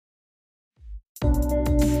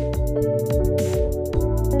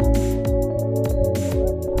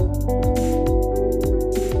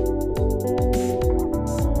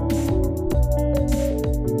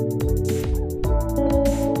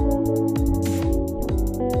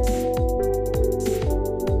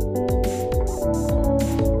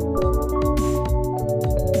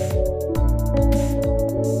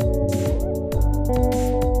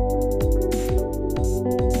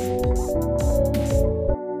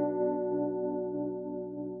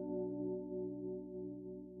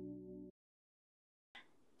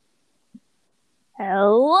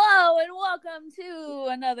Hello and welcome to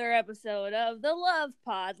another episode of the Love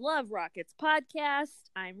Pod, Love Rockets podcast.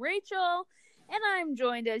 I'm Rachel, and I'm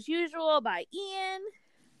joined as usual by Ian.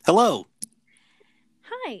 Hello.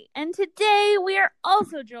 Hi, and today we are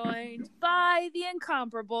also joined by the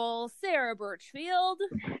incomparable Sarah Birchfield.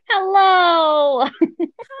 Hello.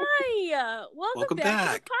 Hi, welcome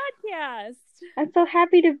back to the podcast. I'm so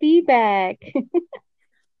happy to be back.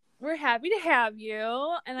 We're happy to have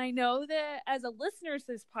you, and I know that as a listener to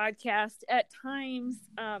this podcast, at times,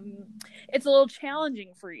 it's a little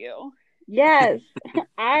challenging for you. Yes,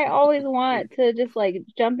 I always want to just like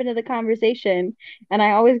jump into the conversation, and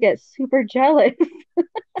I always get super jealous.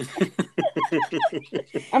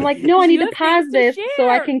 I'm like, no, I need to pause this so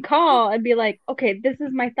I can call and be like, okay, this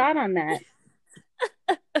is my thought on that.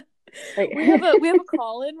 Like, we have a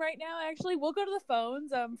call in right now. Actually, we'll go to the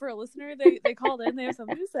phones. For a listener, they called in. They have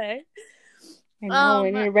something to say. I know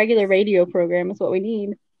we need a regular radio program. Is what we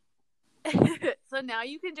need. So now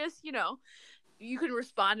you can just, you can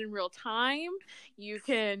respond in real time. You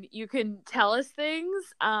can tell us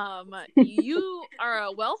things. You are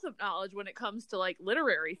a wealth of knowledge when it comes to like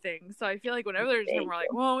literary things. So I feel like whenever there's we're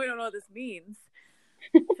like, well, we don't know what this means.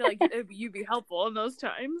 I feel like you'd be helpful in those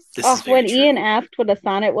times. When Ian asked what a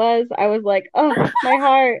sonnet was, I was like, oh, my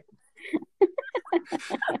heart.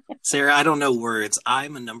 Sarah, I don't know words.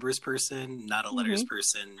 I'm a numbers person, not a letters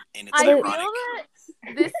person, and it's ironic. I feel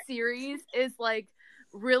that this series is like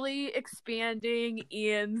really expanding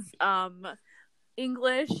Ian's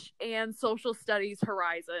English and social studies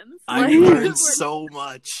horizons. I learned so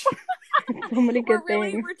much. So many good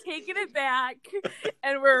things. We're taking it back,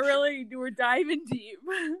 and we're diving deep.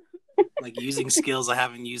 Like using skills I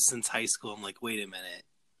haven't used since high school. I'm like, wait a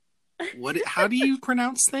minute. How do you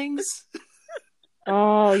pronounce things?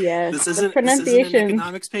 Oh yes, this isn't an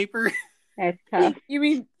economics paper. That's tough. You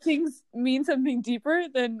mean things mean something deeper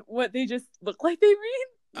than what they just look like they mean?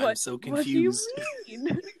 I'm so confused. What do you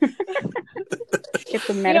mean? Get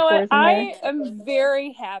some metaphors in there. I am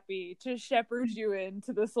very happy to shepherd you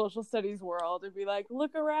into the social studies world and be like,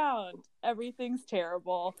 look around, everything's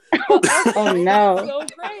terrible. Oh no, it's so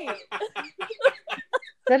great. Is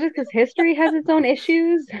that just because history has its own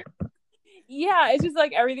issues? Yeah, it's just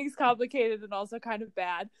like everything's complicated and also kind of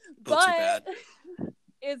bad. But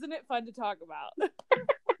isn't it fun to talk about?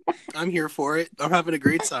 I'm here for it. I'm having a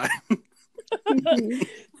great time.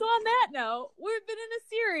 So on that note, we've been in a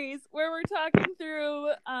series where we're talking through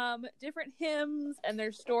different hymns and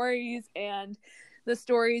their stories and the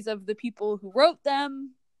stories of the people who wrote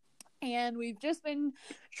them. And we've just been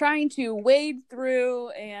trying to wade through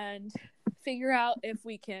and figure out if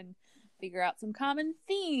we can figure out some common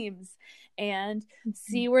themes and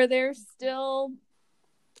see where they're still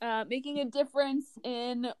making a difference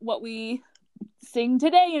in what we sing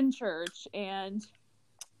today in church. And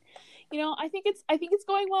I think it's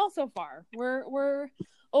going well so far. We're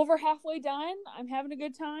over halfway done. I'm having a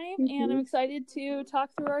good time, and I'm excited to talk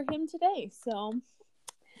through our hymn today. So,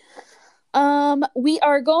 we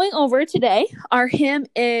are going over today. Our hymn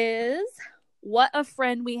is "What a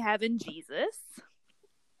Friend We Have in Jesus,"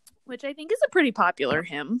 which I think is a pretty popular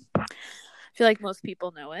hymn. I feel like most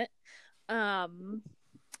people know it.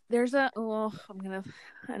 There's I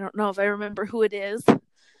don't know if I remember who it is.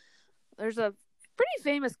 There's a pretty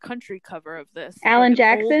famous country cover of this. Alan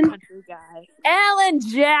Jackson? Country guy. Alan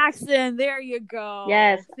Jackson. There you go.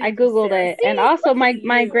 Yes, I Googled it. And also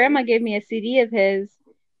my grandma gave me a CD of his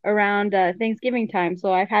around Thanksgiving time,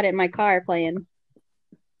 so I've had it in my car playing.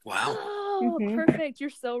 Wow. Oh, perfect.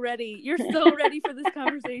 You're so ready. You're so ready for this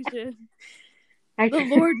conversation. The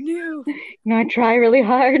Lord knew. I try really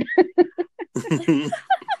hard.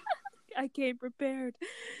 I came prepared.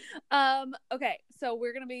 Okay, so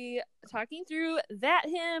we're gonna be talking through that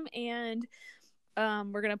hymn, and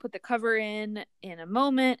we're gonna put the cover in a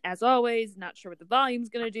moment. As always, not sure what the volume's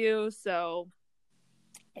gonna do, so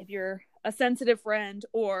if you're a sensitive friend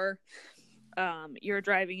or you're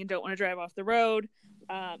driving and don't want to drive off the road,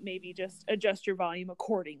 maybe just adjust your volume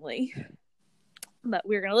accordingly. But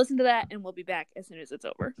we're gonna listen to that, and we'll be back as soon as it's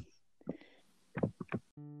over.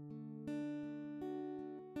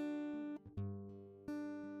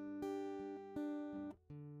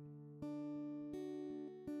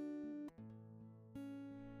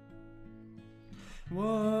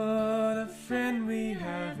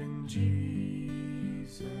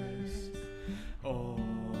 Jesus, all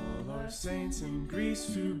our saints in Greece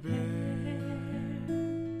to bear.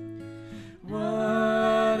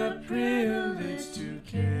 What a privilege to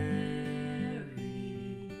carry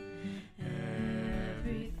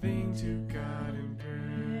everything to God in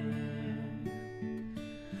prayer.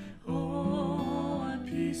 Oh, what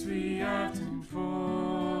peace we often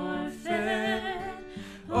forfeit.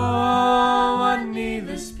 Oh, what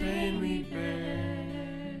needless pain we bear.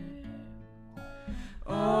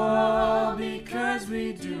 All because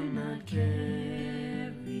we do not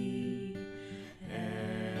carry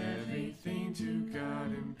everything to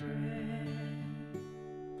God in prayer.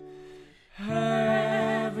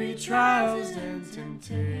 Have we trials and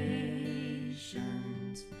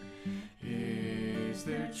temptations? Is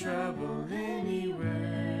there trouble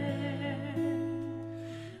anywhere?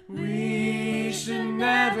 We should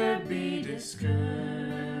never be discouraged.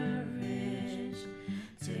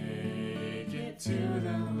 Take it to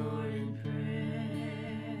the Lord in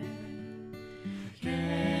prayer.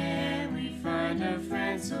 Can we find a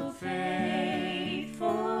friend so faithful,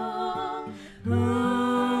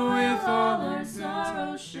 who with all our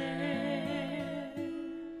sorrow share?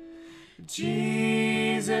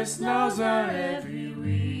 Jesus knows our every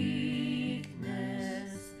weakness.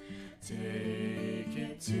 Take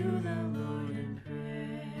it to the Lord in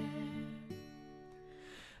prayer.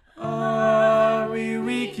 Are we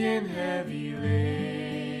weak and heavy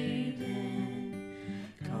laden,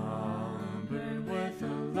 cumbered with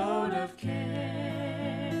a load of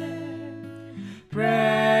care?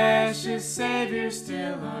 Precious Savior,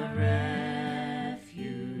 still our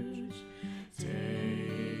refuge.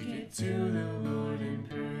 Take it to the Lord in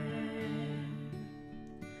prayer.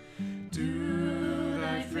 Do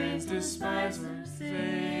thy friends despise or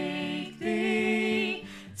forsake thee?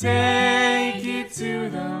 Take it to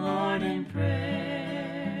the Lord in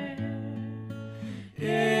prayer.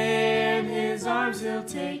 In his arms he'll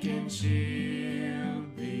take and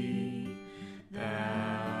shield thee.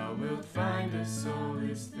 Thou wilt find a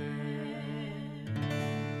solace there.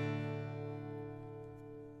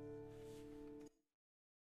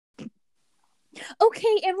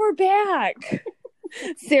 Okay, and we're back.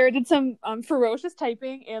 Sarah did some ferocious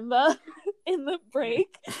typing in the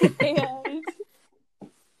break, and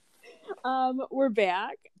we're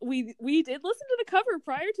back. We did listen to the cover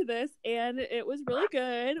prior to this, and it was really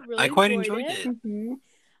good. Really, I quite enjoyed it. Mm-hmm.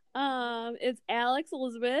 It's Alex,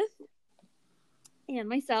 Elizabeth, and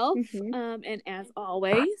myself. Mm-hmm. And as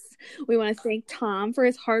always, we want to thank Tom for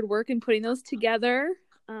his hard work in putting those together.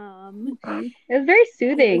 It was very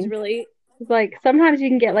soothing. It was really. It's like sometimes you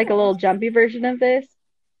can get like a little jumpy version of this,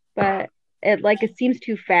 but it seems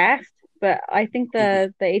too fast. But I think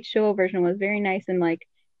the H2O version was very nice and like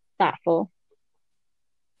thoughtful.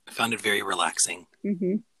 I found it very relaxing.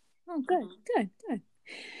 Mm-hmm. Oh, good.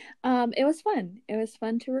 It was fun. It was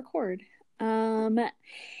fun to record. And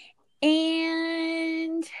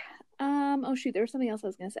oh shoot, there was something else I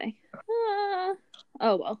was gonna say. Oh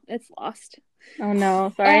well, it's lost. Oh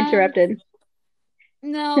no, sorry, I interrupted.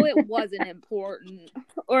 No, it wasn't important.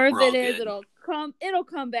 Or if it is, good. it'll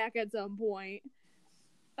come back at some point.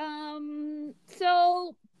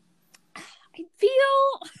 So I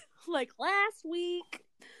feel like last week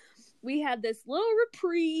we had this little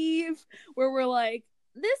reprieve where we're like,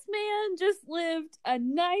 this man just lived a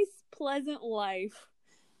nice, pleasant life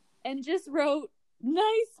and just wrote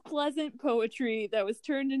nice, pleasant poetry that was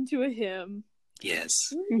turned into a hymn. Yes.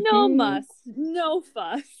 No muss, no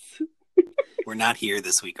fuss. We're not here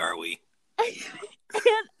this week, are we? And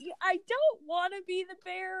I don't want to be the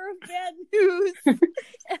bearer of bad news.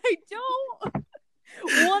 I don't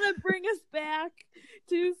want to bring us back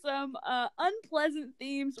to some unpleasant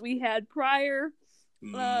themes we had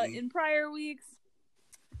in prior weeks.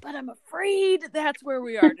 But I'm afraid that's where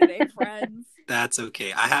we are today, friends. That's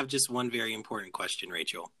okay. I have just one very important question,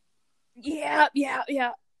 Rachel. Yeah.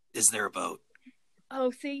 Is there a boat?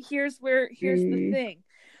 Oh, see, here's the thing.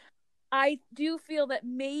 I do feel that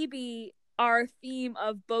maybe our theme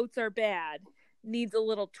of boats are bad needs a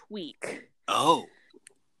little tweak. Oh.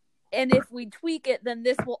 And if we tweak it, then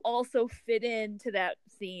this will also fit into that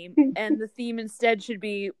theme. And the theme instead should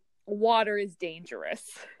be water is dangerous.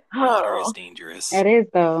 Water is dangerous. It is,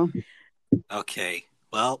 though. Okay.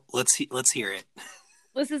 Well, let's hear it.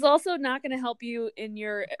 This is also not going to help you in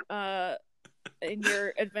your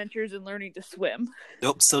adventures in learning to swim.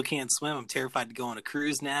 Nope, still can't swim. I'm terrified to go on a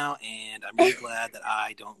cruise now, and I'm really glad that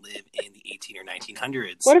I don't live in the 18 or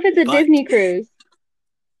 1900s. What if it's a Disney cruise?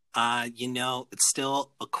 It's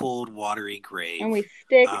still a cold, watery grave. And we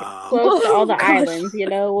stick close to all the islands,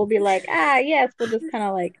 we'll be like, yes, we'll just kind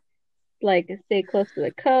of like like stay close to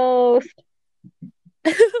the coast.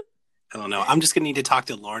 I don't know. I'm just gonna need to talk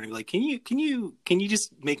to Lauren and be like, can you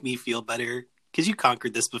just make me feel better? Because you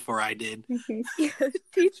conquered this before I did. Yeah,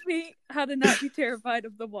 teach me how to not be terrified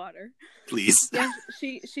of the water. Please. Yeah,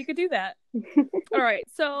 she could do that. All right.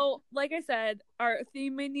 So, like I said, our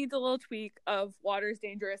theme may need a little tweak of water is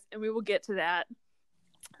dangerous, and we will get to that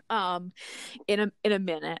in a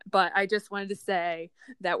minute. But I just wanted to say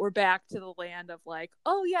that we're back to the land of like,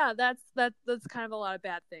 oh yeah, that's kind of a lot of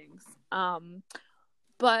bad things.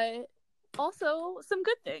 But also some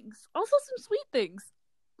good things. Also some sweet things.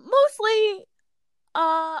 Mostly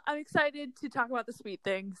I'm excited to talk about the sweet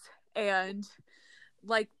things, and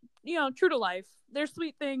like, you know, true to life, there's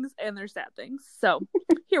sweet things and there's sad things. So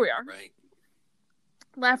here we are. Right.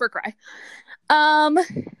 Laugh or cry.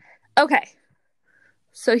 Okay.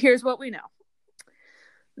 So here's what we know.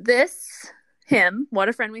 This hymn, What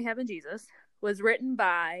a Friend We Have in Jesus, was written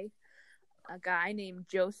by a guy named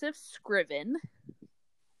Joseph Scriven,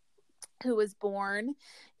 who was born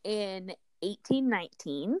in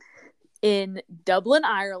 1819 in Dublin,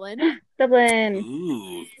 Ireland. Dublin.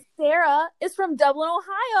 Ooh. Sarah is from Dublin,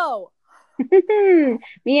 Ohio.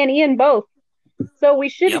 Me and Ian both. So we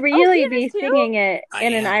should Yep. really Oh, be Ian is too? singing it I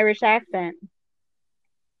in an am. Irish accent.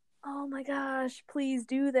 Oh my gosh, please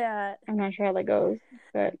do that. I'm not sure how that goes,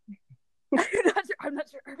 but I'm not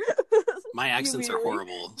sure. My accents are really?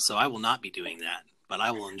 horrible, so I will not be doing that. But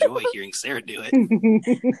I will enjoy hearing Sarah do it.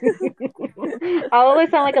 I'll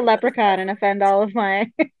always sound like a leprechaun and offend all of our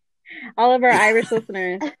Irish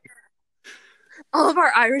listeners. All of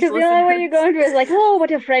our Irish Because the only way you're going to is like, oh,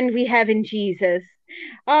 what a friend we have in Jesus.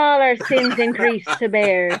 All our sins increase to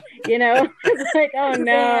bear. You know? It's like, oh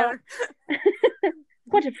no.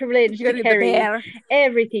 What a privilege to carry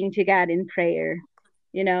everything to God in prayer.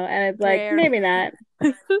 You know? And it's like, Prayer. maybe not.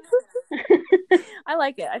 I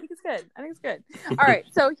like it. I think it's good. All right.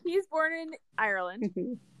 So he's born in Ireland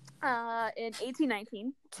in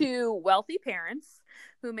 1819 to wealthy parents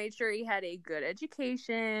who made sure he had a good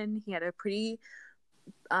education. He had a pretty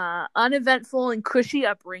uneventful and cushy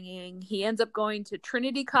upbringing. He ends up going to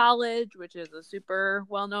Trinity College, which is a super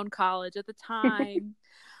well-known college at the time.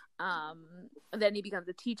 Then he becomes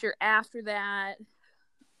a teacher after that.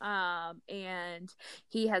 And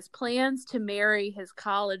he has plans to marry his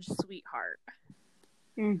college sweetheart.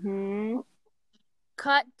 Mm-hmm.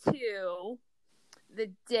 Cut to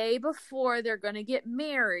the day before they're going to get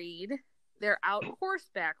married. They're out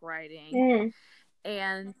horseback riding,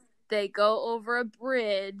 and they go over a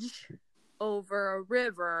bridge over a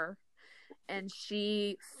river, and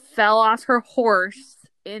she fell off her horse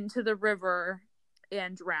into the river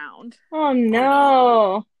and drowned. Oh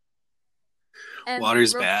no. And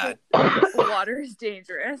Water's bad. Water is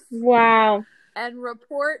dangerous. Wow. And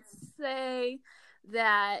reports say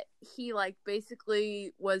that he like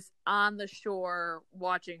basically was on the shore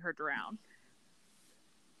watching her drown.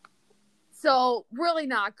 So really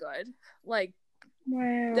not good. Like,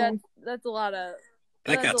 wow. That's a lot of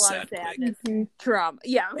That got a lot sad of sadness, Mhm. trauma.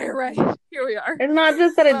 Yeah, right. Here we are. It's not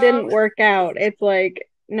just that it didn't work out. It's like,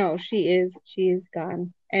 no, she is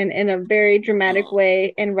gone. And in a very dramatic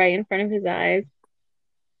way and right in front of his eyes.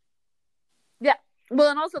 Yeah. Well,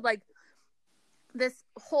 and also like this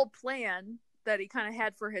whole plan that he kind of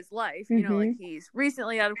had for his life, you know, like he's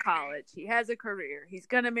recently out of college, he has a career, he's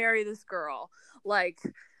gonna marry this girl, like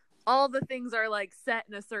all the things are like set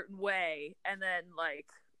in a certain way, and then like,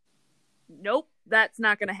 nope, that's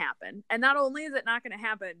not gonna happen. And not only is it not gonna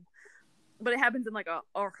happen, but it happens in like a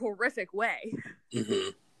horrific way.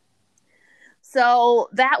 Mm-hmm. So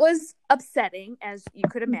that was upsetting, as you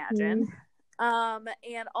could imagine.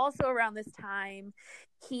 And also around this time,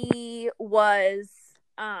 he was,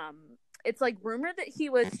 it's like rumored that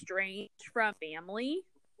he was estranged from family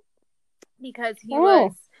because he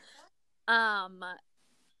was, I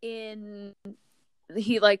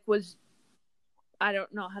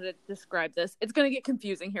don't know how to describe this. It's going to get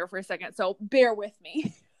confusing here for a second, so bear with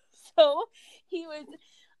me. So he was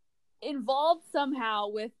involved somehow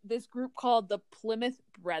with this group called the Plymouth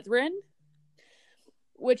Brethren,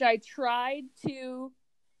 which I tried to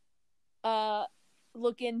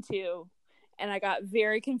look into, and I got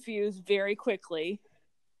very confused very quickly.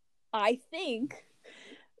 I think,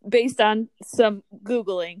 based on some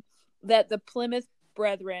Googling, that the Plymouth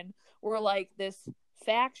Brethren were like this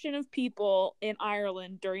faction of people in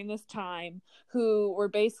Ireland during this time who were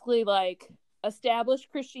basically like,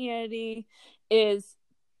 established Christianity is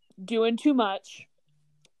doing too much.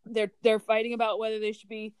 They're fighting about whether they should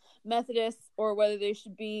be Methodists or whether they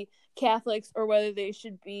should be Catholics or whether they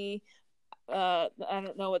should be I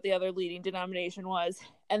don't know what the other leading denomination was,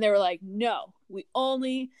 and they were like, no, we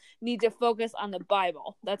only need to focus on the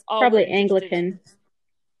Bible. That's all. Probably Anglican.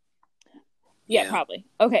 Yeah, probably.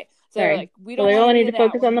 Okay, so they're like, we don't only need to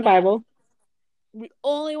focus on the Bible. We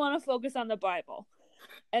only want to focus on the Bible.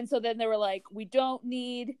 And so then they were like, we don't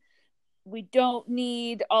need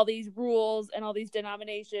all these rules and all these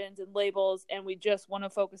denominations and labels, and we just want to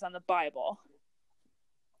focus on the Bible.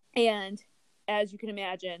 And as you can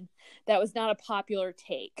imagine, that was not a popular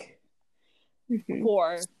take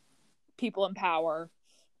for people in power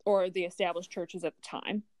or the established churches at the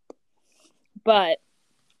time. But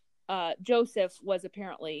Joseph was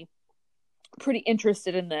apparently pretty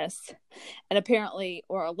interested in this, and apparently,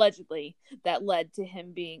 or allegedly, that led to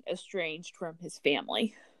him being estranged from his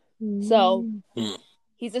family. So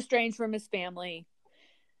he's estranged from his family.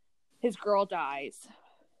 His girl dies.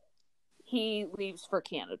 He leaves for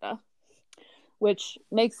Canada, which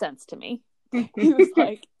makes sense to me. He was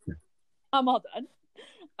like, I'm all done.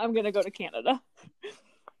 I'm going to go to Canada.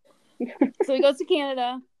 So he goes to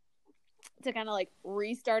Canada to kind of like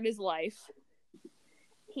restart his life.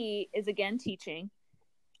 He is again teaching.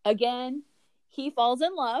 Again, he falls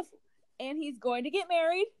in love, and he's going to get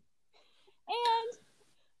married. And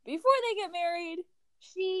before they get married,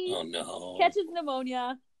 she catches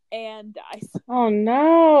pneumonia and dies. Oh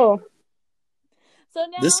no. So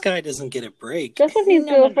now this guy doesn't get a break. Joseph needs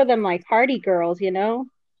to go for them like party girls, you know?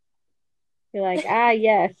 You're like,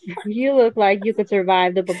 yes, you look like you could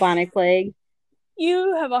survive the bubonic plague.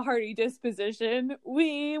 You have a hearty disposition.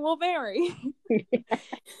 We will marry.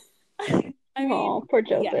 I mean, poor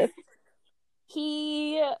Joseph. Yes.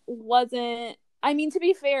 He wasn't. I mean, to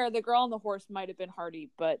be fair, the girl on the horse might have been hardy,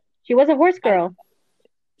 but she was a horse girl.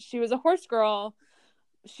 She was a horse girl.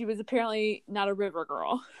 She was apparently not a river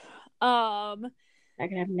girl. Not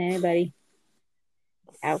gonna happen to anybody.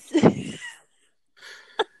 Ouch.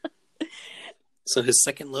 So his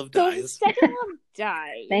second love dies.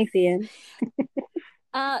 Thanks, Ian.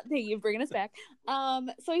 Thank you for bringing us back.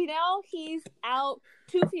 So he's out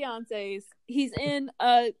 2 fiancés. He's in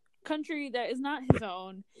a country that is not his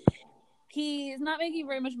own. He's not making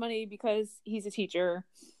very much money because he's a teacher.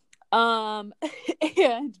 And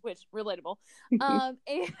which relatable. And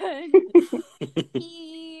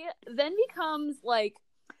he then becomes like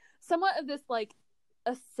somewhat of this like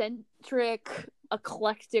eccentric,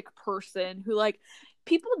 eclectic person who like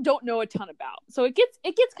people don't know a ton about. So it gets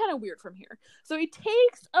kind of weird from here. So he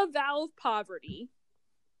takes a vow of poverty,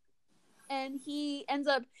 and he ends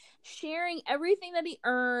up sharing everything that he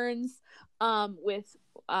earns with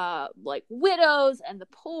like widows and the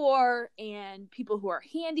poor and people who are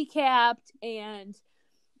handicapped. And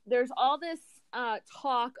there's all this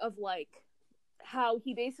talk of like how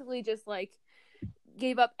he basically just like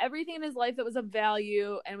gave up everything in his life that was of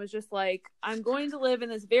value and was just like, I'm going to live in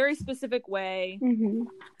this very specific way.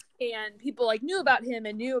 And people like knew about him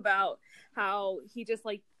and knew about how he just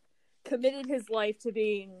like committed his life to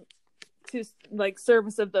like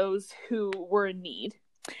service of those who were in need.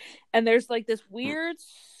 And there's like this weird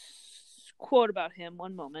quote about him.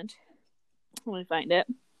 One moment. Let me find it.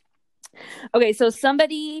 Okay, so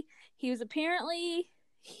he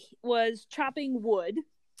was chopping wood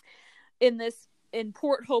in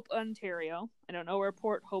Port Hope, Ontario. I don't know where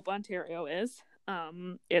Port Hope, Ontario is.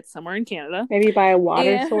 It's somewhere in Canada. Maybe by a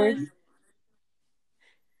water source.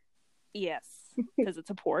 Yes, because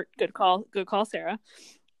it's a port. Good call, Sarah.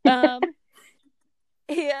 And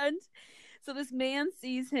so this man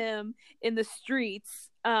sees him in the streets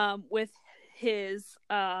with his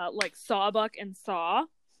like sawbuck and saw.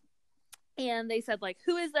 And they said like,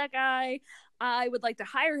 who is that guy? I would like to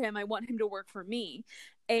hire him. I want him to work for me.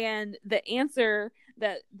 And the answer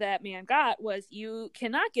that man got was, you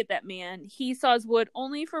cannot get that man. He saws wood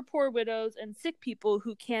only for poor widows and sick people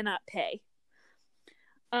who cannot pay.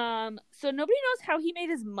 So nobody knows how he made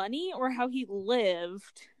his money or how he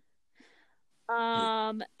lived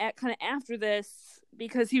at kind of after this,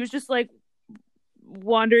 because he was just like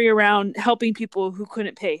wandering around helping people who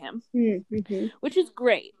couldn't pay him, which is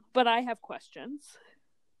great. But I have questions.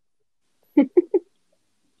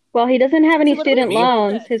 Well, he doesn't have any student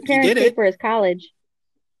loans. His parents paid for his college.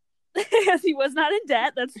 Yes, he was not in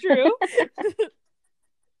debt. That's true.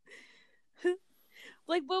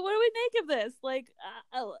 Like, but what do we make of this? Like,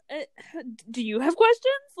 do you have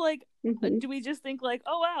questions? Like, do we just think like,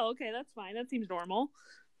 oh, wow, okay, that's fine. That seems normal.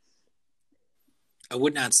 I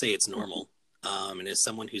would not say it's normal. And as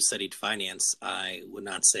someone who studied finance, I would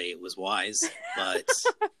not say it was wise, but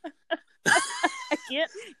I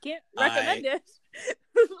can't recommend it.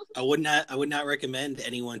 I would not recommend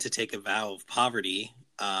anyone to take a vow of poverty.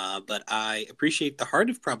 but I appreciate the heart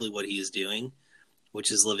of probably what he is doing,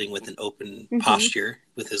 which is living with an open posture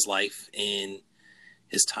with his life and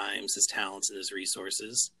his times, his talents, and his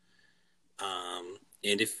resources.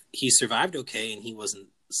 And if he survived okay and he wasn't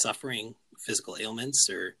suffering physical ailments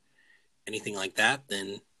or anything like that,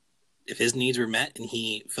 then if his needs were met and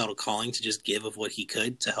he felt a calling to just give of what he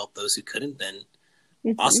could to help those who couldn't, then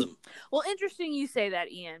awesome. Well, interesting you say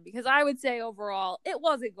that, Ian, because I would say overall it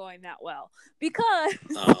wasn't going that well because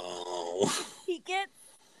he gets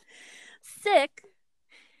sick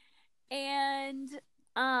and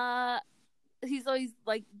he's always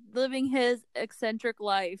like living his eccentric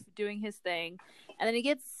life, doing his thing, and then he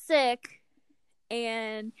gets sick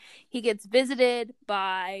and he gets visited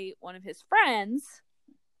by one of his friends,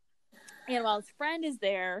 and while his friend is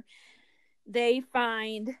there, they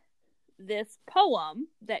find this poem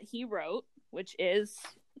that he wrote, which is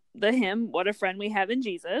the hymn "What a Friend We Have in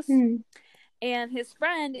Jesus." And his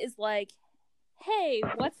friend is like, "Hey,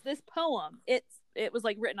 what's this poem? It was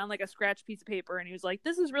like written on like a scratch piece of paper," and he was like,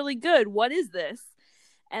 "This is really good. What is this?"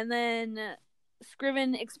 And then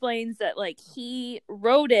Scriven explains that like he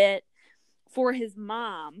wrote it for his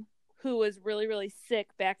mom, who was really, really sick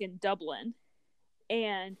back in Dublin,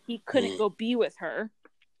 and he couldn't go be with her.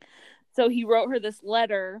 So he wrote her this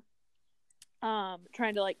letter,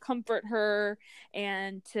 trying to like comfort her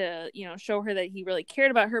and to, you know, show her that he really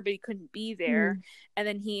cared about her, but he couldn't be there. And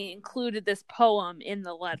then he included this poem in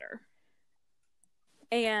the letter.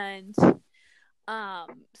 And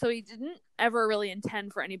so he didn't ever really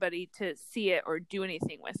intend for anybody to see it or do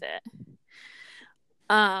anything with it.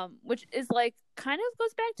 Which is like kind of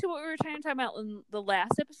goes back to what we were trying to talk about in the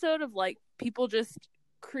last episode of like people just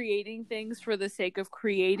creating things for the sake of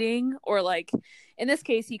creating, or like in this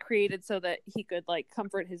case he created so that he could like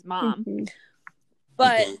comfort his mom.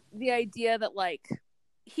 But the idea that like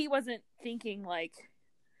he wasn't thinking like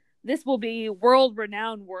this will be world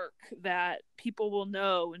renowned work that people will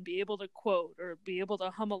know and be able to quote or be able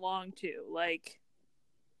to hum along to, like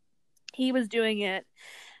he was doing it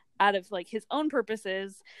out of like his own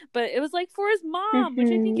purposes, but it was like for his mom, which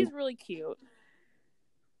I think is really cute.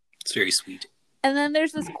 It's very sweet. And then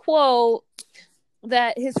there's this quote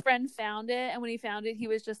that his friend found it, and when he found it, he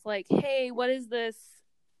was just like, "Hey, what is this?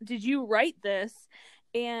 Did you write this?"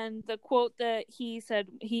 And the quote that he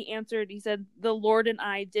said, he answered, he said, "The Lord and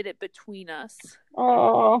I did it between us."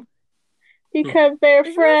 Oh, because they're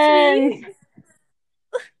Isn't friends.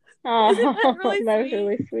 Oh, that really that was sweet?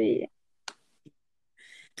 really sweet.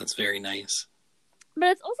 That's very nice. But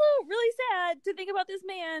it's also really sad to think about this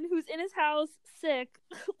man who's in his house sick,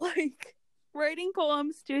 like writing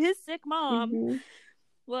poems to his sick mom.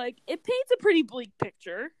 Like, it paints a pretty bleak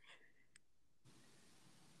picture.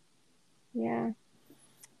 Yeah.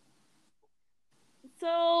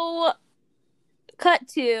 So, cut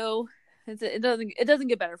to it doesn't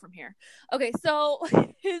get better from here. Okay, so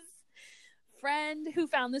his friend who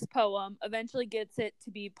found this poem eventually gets it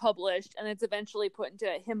to be published, and it's eventually put into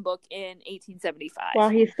a hymn book in 1875. While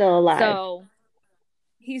he's still alive. So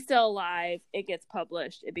he's still alive. It gets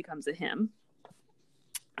published. It becomes a hymn.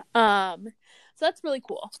 So that's really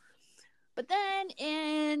cool. But then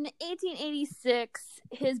in 1886,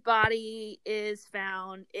 his body is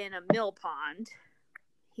found in a mill pond.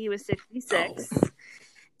 He was 66. Oh.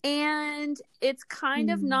 And it's kind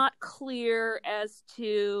of not clear as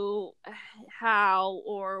to how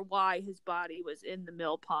or why his body was in the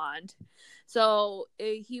mill pond. So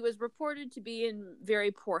he was reported to be in very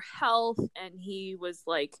poor health, and he was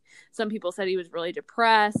like, some people said he was really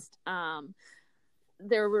depressed.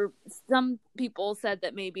 There were some people said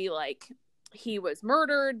that maybe like he was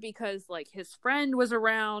murdered because like his friend was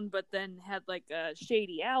around, but then had like a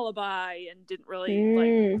shady alibi and didn't really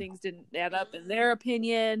like things didn't add up in their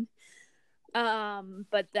opinion.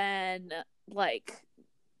 But then like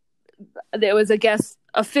there was, I guess,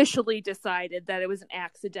 officially decided that it was an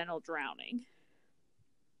accidental drowning.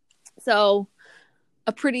 So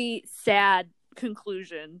a pretty sad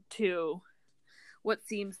conclusion to what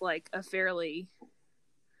seems like a fairly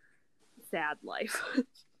sad life.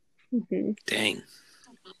 Dang.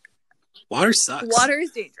 Water sucks. Water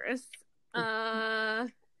is dangerous. So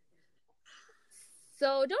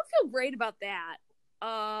don't feel great about that.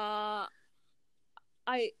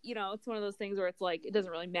 It's one of those things where it's like it doesn't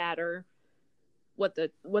really matter what the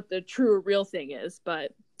true or real thing is,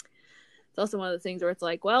 but it's also one of those things where it's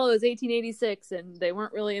like, well, it was 1886 and they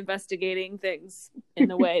weren't really investigating things in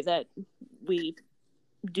the way that we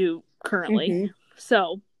do currently.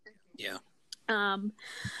 So yeah.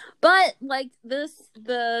 But like the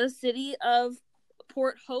city of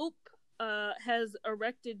Port Hope has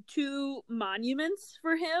erected 2 monuments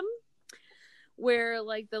for him, where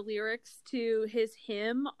like the lyrics to his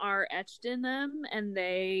hymn are etched in them, and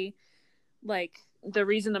they like the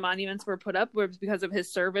reason the monuments were put up was because of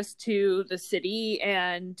his service to the city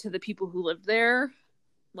and to the people who lived there,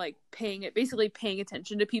 like paying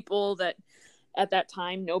attention to people that at that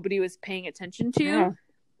time nobody was paying attention to,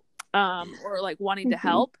 or like wanting to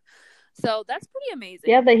help. So that's pretty amazing.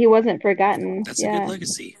 Yeah, that he wasn't forgotten. That's a good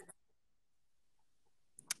legacy.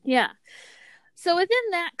 Yeah. So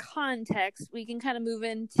within that context, we can kind of move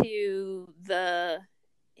into the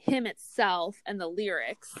hymn itself and the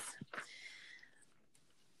lyrics.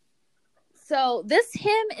 So this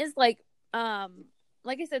hymn is like I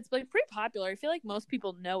said, it's like pretty popular. I feel like most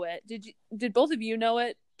people know it. Did both of you know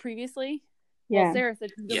it previously? Yeah. Well, Sarah said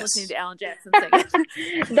she's been listening to Alan Jackson sing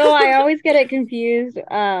it. Though I always get it confused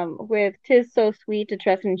with "'Tis So Sweet to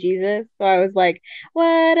Trust in Jesus." So I was like,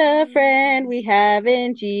 "What a friend we have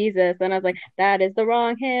in Jesus," and I was like, "That is the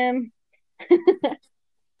wrong hymn."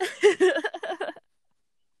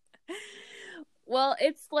 Well,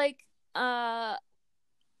 it's like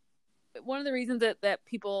one of the reasons that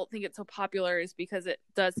people think it's so popular is because it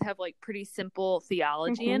does have like pretty simple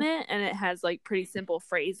theology in it, and it has like pretty simple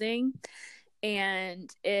phrasing,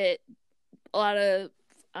 and a lot of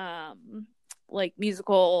like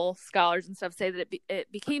musical scholars and stuff say that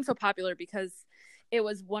it became so popular because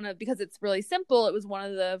because it's really simple. It was one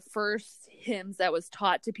of the first hymns that was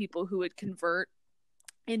taught to people who would convert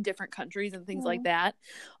in different countries and things like that.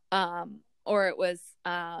 Or it was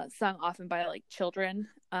sung often by like children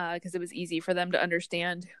because it was easy for them to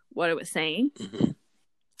understand what it was saying.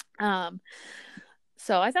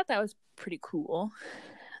 So I thought that was pretty cool.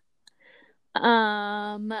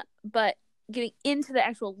 But getting into the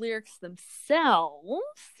actual lyrics themselves,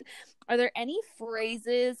 are there any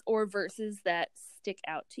phrases or verses that stick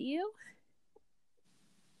out to you?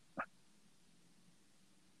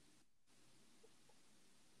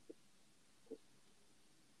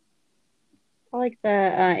 I like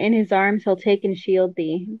the "In his arms he'll take and shield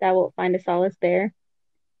thee, thou wilt find a solace there."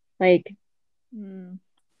 Like, because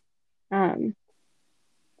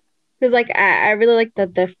like I really like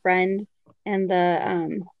the friend and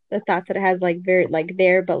the thoughts that it has, like very like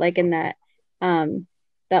there, but like in that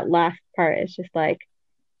that last part, it's just like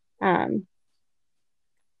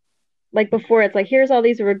before, it's like, here's all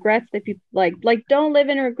these regrets that people like don't live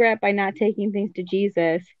in regret by not taking things to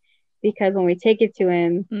Jesus, because when we take it to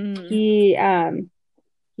him, he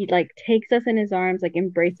like takes us in his arms, like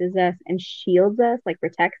embraces us and shields us, like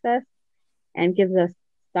protects us and gives us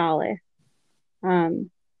solace,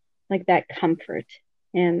 like that comfort.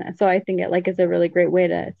 And so I think it like is a really great way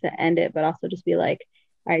to end it, but also just be like,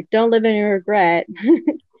 all right, don't live in regret.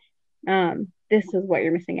 This is what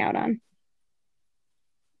you're missing out on.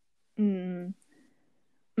 I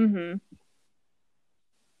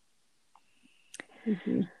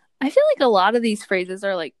feel like a lot of these phrases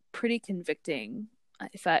are like pretty convicting,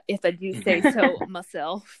 if I do say so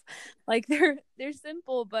myself. Like they're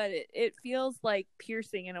simple, but it feels like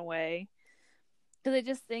piercing in a way, because I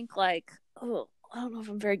just think like, oh, I don't know if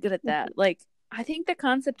I'm very good at that. Like, I think the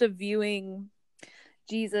concept of viewing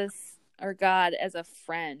Jesus or God as a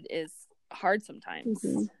friend is hard sometimes,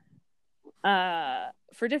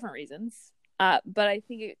 for different reasons. But I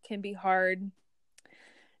think it can be hard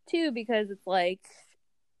too, because it's like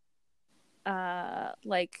I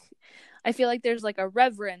feel like there's like a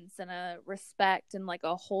reverence and a respect and like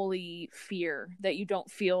a holy fear that you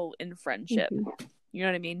don't feel in friendship. You know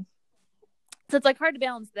what I mean? So it's like hard to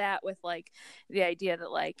balance that with like the idea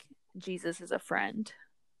that like Jesus is a friend.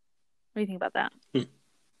 What do you think about that?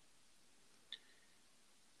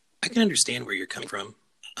 I can understand where you're coming from.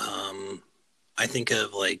 I think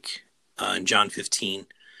of like in John 15,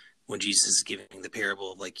 when Jesus is giving the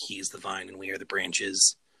parable of like he's the vine and we are the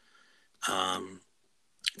branches. I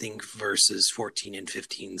think verses 14 and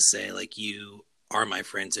 15 say like, you are my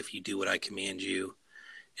friends if you do what I command you,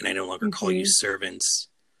 and I no longer call you servants,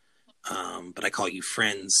 but I call you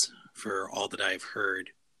friends, for all that I've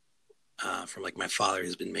heard from like my Father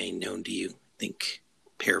has been made known to you. I think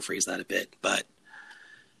paraphrase that a bit, but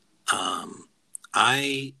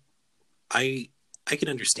I can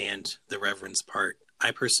understand the reverence part.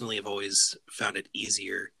 I personally have always found it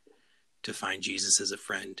easier to find Jesus as a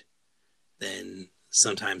friend than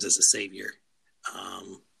sometimes as a savior,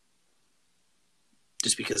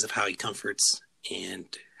 just because of how he comforts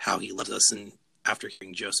and how he loves us. And after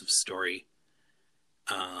hearing Joseph's story,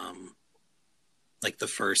 like the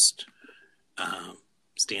first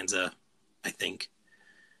stanza, I think,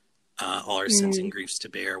 all our sins and griefs to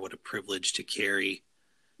bear, what a privilege to carry.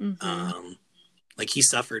 Like he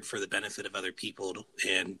suffered for the benefit of other people,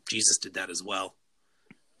 and Jesus did that as well.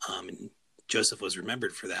 And Joseph was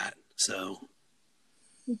remembered for that. So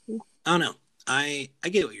I don't know. I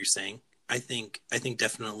get what you're saying. I think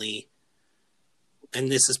definitely,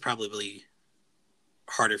 and this is probably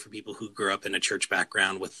harder for people who grew up in a church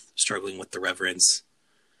background with struggling with the reverence.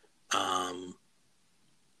 But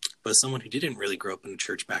as someone who didn't really grow up in a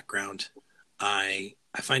church background, I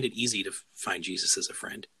find it easy to find Jesus as a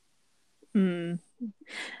friend.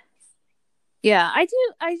 Yeah, I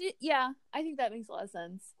do. Yeah, I think that makes a lot of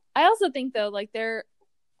sense. I also think though, like there,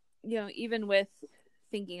 even with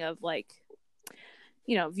thinking of like,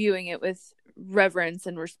 viewing it with reverence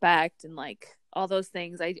and respect and like all those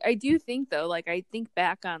things, I do think though, like I think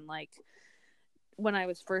back on like when I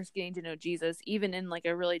was first getting to know Jesus, even in like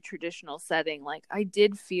a really traditional setting, like I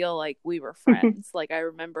did feel like we were friends. Like I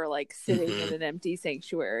remember like sitting in an empty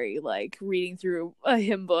sanctuary, like reading through a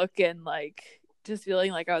hymn book and like just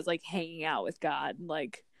feeling like I was like hanging out with God.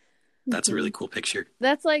 Like that's a really cool picture.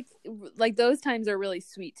 That's like those times are really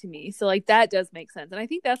sweet to me. So like that does make sense. And I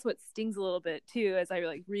think that's what stings a little bit too, as I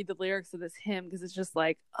like read the lyrics of this hymn, because it's just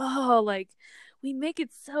like, oh, like we make it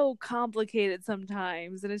so complicated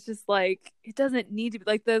sometimes. And it's just like, it doesn't need to be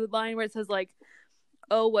like the line where it says like,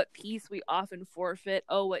 oh, what peace we often forfeit.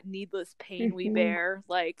 Oh, what needless pain we bear.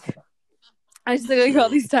 Like, I just think like all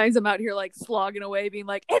these times I'm out here like slogging away being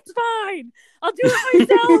like, it's fine. I'll do it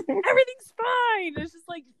myself. Everything's fine. It's just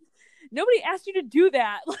like, nobody asked you to do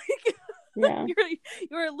that. Like, yeah.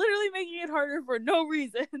 you're literally making it harder for no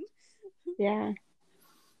reason. Yeah.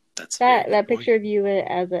 That's that picture of you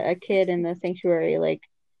as a kid in the sanctuary, like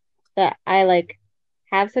that I like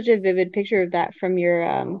have such a vivid picture of that from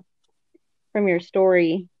your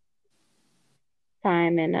story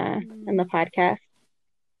time in the podcast.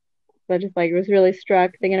 So I just like was really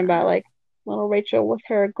struck thinking about like little Rachel with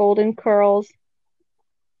her golden curls.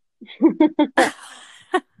 To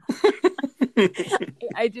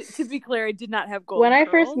be clear, I did not have golden when I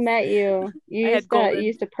curls. first met you, you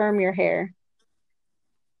used to perm your hair.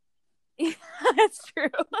 Yeah, that's true.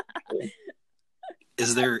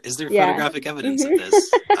 Is there photographic evidence of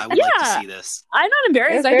this? I would like to see this. I'm not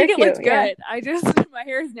embarrassed. I think it looked good. Yeah. I just my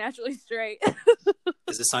hair is naturally straight.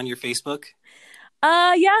 Is this on your Facebook?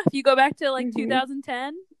 Yeah. If you go back to like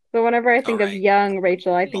 2010. So whenever I think of young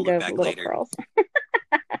Rachel, I think of little later. curls.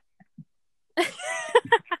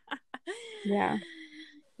 Yeah.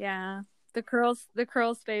 Yeah. The curls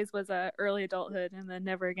phase was early adulthood and then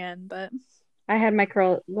never again, but I had my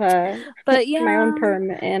curl, but yeah, my own perm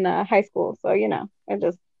in high school, so I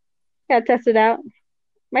just got tested out.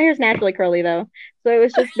 My hair's naturally curly though, so it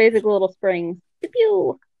was just basically little springs.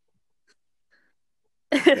 Pew.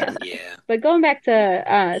 Yeah. But going back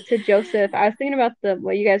to Joseph, I was thinking about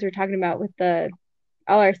what you guys were talking about with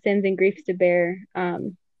all our sins and griefs to bear,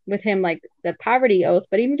 with him, like the poverty oath,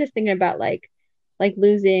 but even just thinking about like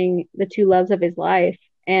losing the two loves of his life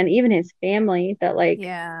and even his family, that like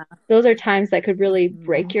those are times that could really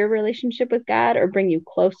break your relationship with God or bring you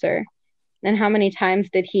closer. And how many times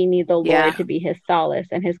did he need the Lord to be his solace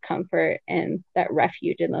and his comfort and that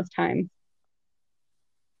refuge in those times?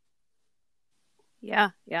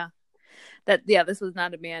 This was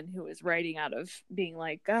not a man who was writing out of being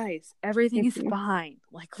like, guys, everything is fine.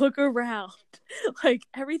 Like, look around. Like,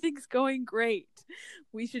 everything's going great.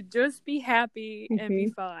 We should just be happy and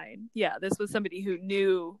be fine. Yeah, this was somebody who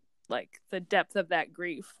knew, like, the depth of that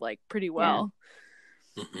grief, like, pretty well.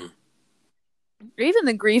 Yeah. Or even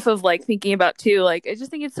the grief of, like, thinking about, too, like, I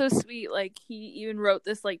just think it's so sweet. Like, he even wrote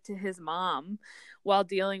this, like, to his mom while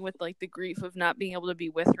dealing with, like, the grief of not being able to be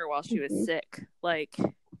with her while she was sick. Like,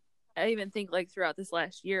 I even think like throughout this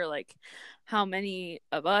last year, like how many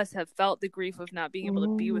of us have felt the grief of not being able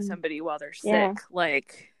to be with somebody while they're sick,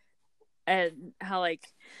 like, and how like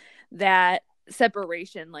that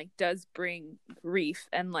separation like does bring grief,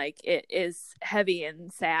 and like it is heavy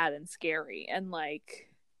and sad and scary. And like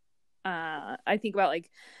I think about like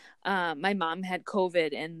my mom had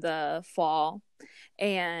COVID in the fall,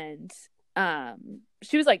 and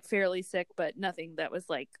she was like fairly sick, but nothing that was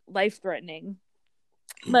like life-threatening.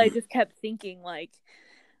 But I just kept thinking, like,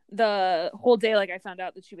 the whole day, like, I found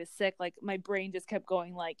out that she was sick, like, my brain just kept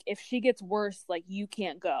going, like, if she gets worse, like, you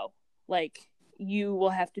can't go. Like, you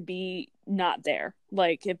will have to be not there.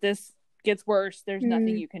 Like, if this gets worse, there's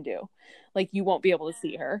nothing you can do. Like, you won't be able to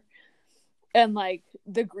see her. And, like,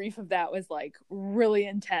 the grief of that was, like, really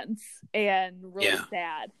intense and really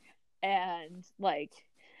sad. And, like,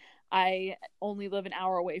 I only live an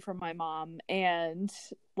hour away from my mom, and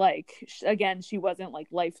like again, she wasn't like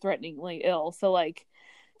life-threateningly ill. So like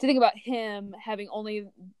to think about him having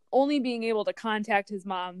only being able to contact his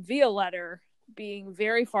mom via letter, being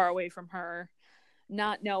very far away from her,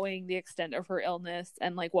 not knowing the extent of her illness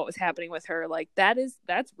and like what was happening with her, like that's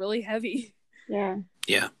really heavy. Yeah.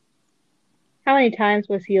 Yeah. How many times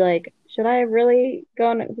was he like, should I really go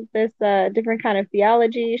on this different kind of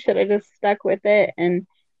theology? Should I just stuck with it and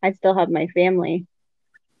I'd still have my family?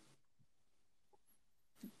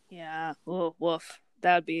 Yeah. Woof.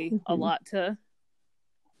 That would be a lot to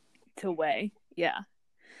weigh. Yeah.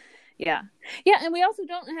 Yeah. Yeah, and we also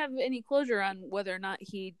don't have any closure on whether or not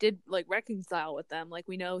he did like reconcile with them. Like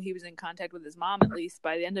we know he was in contact with his mom at least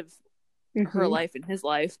by the end of her life and his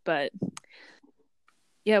life, but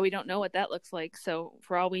yeah, we don't know what that looks like. So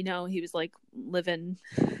for all we know, he was like living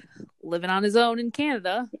on his own in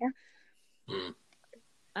Canada.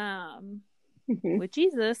 Yeah. With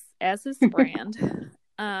Jesus as his brand.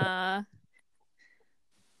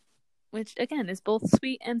 Which again is both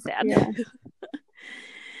sweet and sad. Yeah.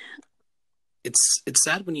 It's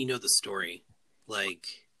sad when you know the story. Like,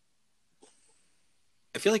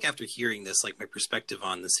 I feel like after hearing this, like my perspective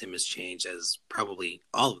on this hymn has changed, as probably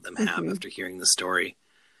all of them have after hearing the story.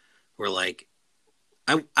 Where like,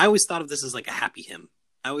 I always thought of this as like a happy hymn.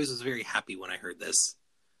 I always was very happy when I heard this.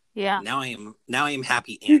 Yeah. Now I am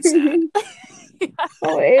happy and sad.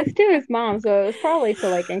 Oh, it was to his mom, so it was probably to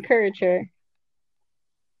like encourage her.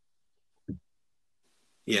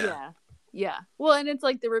 Yeah. Yeah. Well, and it's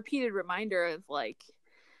like the repeated reminder of like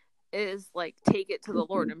take it to the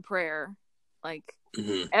Lord in prayer, like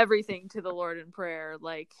everything to the Lord in prayer.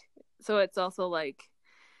 Like, so it's also like,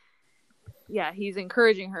 yeah, he's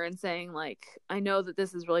encouraging her and saying like, I know that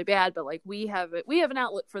this is really bad, but like we have an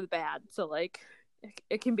outlet for the bad. So like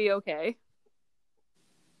it can be okay.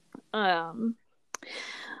 All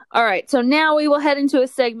right. So now we will head into a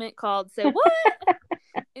segment called Say What?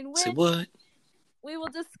 In which Say what? we will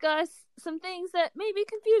discuss some things that may be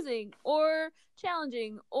confusing or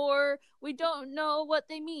challenging, or we don't know what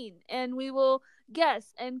they mean, and we will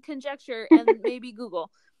guess and conjecture and maybe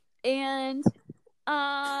Google. And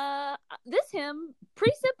this hymn,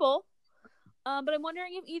 pretty simple, but I'm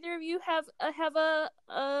wondering if either of you have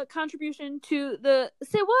a contribution to the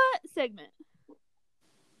Say What segment.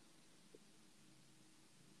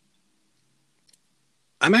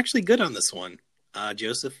 I'm actually good on this one.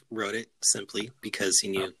 Joseph wrote it simply because he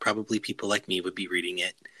knew probably people like me would be reading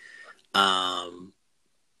it.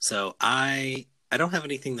 So I don't have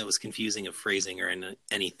anything that was confusing of phrasing or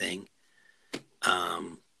anything.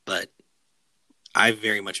 But I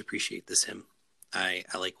very much appreciate this hymn. I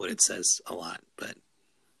like what it says a lot, but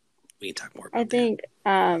we can talk more about that.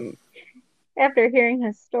 I think after hearing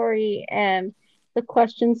his story and the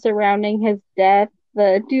questions surrounding his death,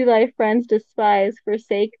 the do thy friends despise,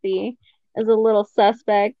 forsake thee, is a little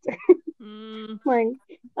suspect. Like,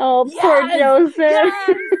 oh, yes! Poor Joseph.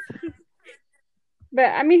 Yes! But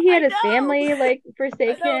I mean, he had his family like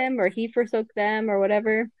forsake him, or he forsook them, or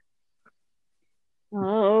whatever.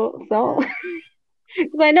 Oh, so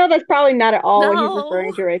because I know that's probably not at all what he's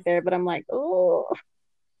referring to right there, but I'm like, oh,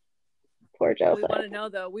 poor Joseph. We want to know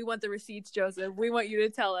though. We want the receipts, Joseph. We want you to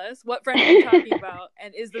tell us what friend are you talking about,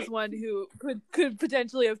 and is this one who could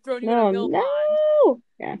potentially have thrown you in a mill pond?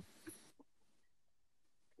 Yeah.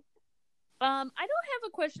 I don't have a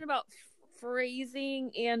question about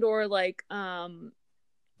phrasing and or like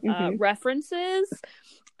references.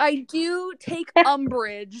 I do take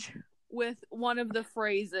umbrage with one of the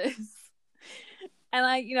phrases. And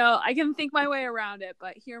I can think my way around it,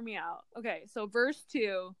 but hear me out. Okay, so verse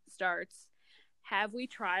 2 starts, have we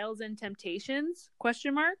trials and temptations? ?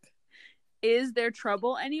 Is there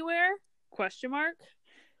trouble anywhere? ?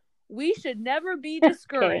 We should never be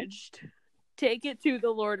discouraged. Okay. Take it to the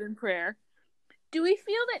Lord in prayer. Do we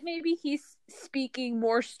feel that maybe he's speaking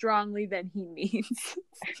more strongly than he means?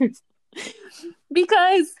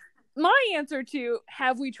 Because my answer to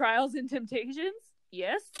have we trials and temptations?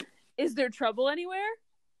 Yes. Is there trouble anywhere?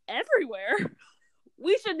 Everywhere.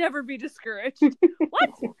 We should never be discouraged. What?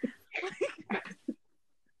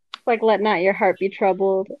 Like, let not your heart be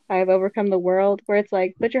troubled. I have overcome the world. Where it's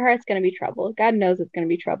like, but your heart's going to be troubled. God knows it's going to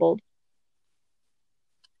be troubled.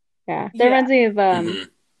 Yeah. That reminds me of,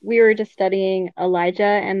 we were just studying Elijah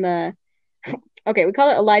and we call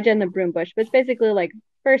it Elijah and the broom bush, but it's basically like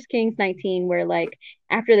 1 Kings 19, where like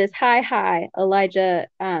after this high, Elijah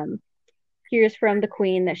hears from the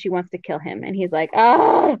queen that she wants to kill him, and he's like,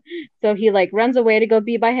 oh, so he like runs away to go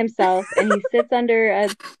be by himself, and he sits under a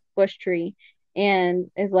bush tree and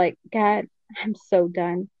is like, God, I'm so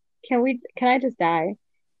done. Can I just die?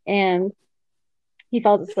 And he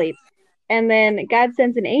falls asleep. And then God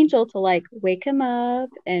sends an angel to like wake him up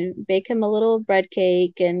and bake him a little bread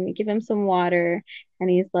cake and give him some water. And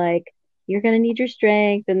he's like, you're going to need your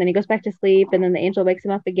strength. And then he goes back to sleep. And then the angel wakes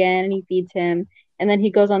him up again and he feeds him. And then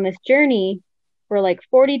he goes on this journey for like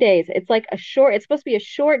 40 days. It's supposed to be a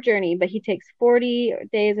short journey, but he takes 40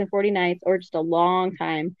 days and 40 nights, or just a long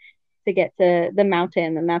time, to get to the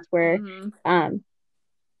mountain. And that's where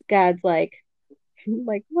God's like,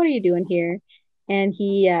 what are you doing here? And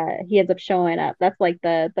he ends up showing up. That's like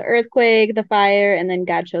the earthquake, the fire, and then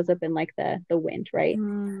God shows up in like the wind, right?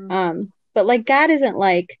 But like God isn't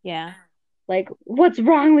like, what's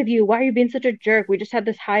wrong with you? Why are you being such a jerk? We just had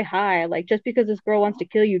this high. Like, just because this girl wants to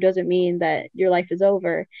kill you doesn't mean that your life is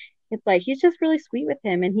over. It's like he's just really sweet with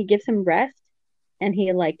him, and he gives him rest, and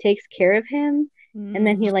he like takes care of him, and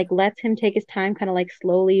then he like lets him take his time, kind of like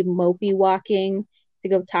slowly mopey walking to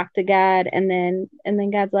go talk to God, and then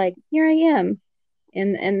God's like, here I am.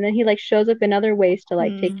 And then he like shows up in other ways to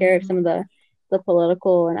like take care of some of the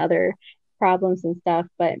political and other problems and stuff.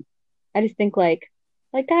 But I just think like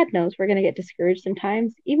God knows we're gonna get discouraged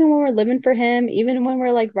sometimes, even when we're living for him, even when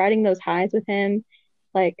we're like riding those highs with him,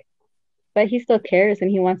 like, but he still cares, and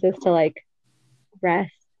he wants us to like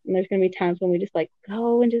rest. And there's gonna be times when we just like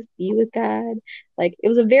go and just be with God. Like, it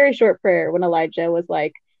was a very short prayer when Elijah was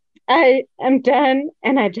like, I am done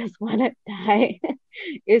and I just want to die.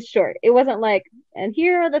 It's short. It wasn't like, and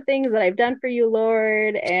here are the things that I've done for you,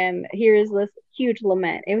 Lord, and here's this huge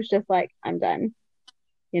lament. It was just like, I'm done.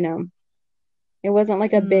 It wasn't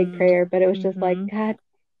like a big prayer, but it was just like, God,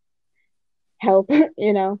 help.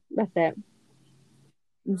 That's it.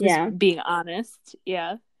 Just being honest.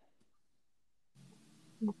 Yeah.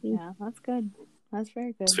 Yeah, that's good. That's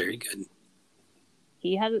very good. It's very good.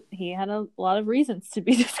 He had a lot of reasons to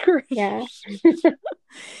be discouraged. Yeah.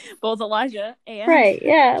 Both Elijah and right.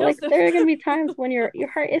 Yeah. Joseph. Like, there are gonna be times when your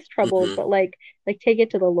heart is troubled, but like take it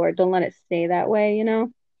to the Lord. Don't let it stay that way.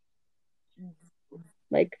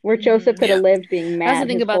 Like, where Joseph could have lived being mad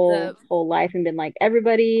his whole life and been like,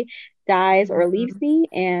 everybody dies or leaves me,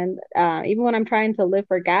 and even when I'm trying to live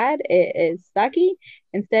for God, it is sucky.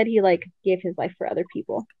 Instead, he like gave his life for other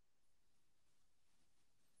people.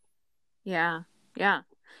 Yeah.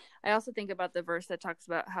 I also think about the verse that talks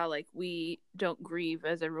about how like we don't grieve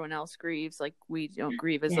as everyone else grieves, like we don't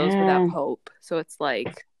grieve as those without hope. So it's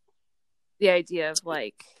like the idea of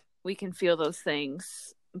like we can feel those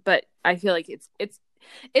things, but I feel like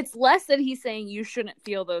it's less that he's saying you shouldn't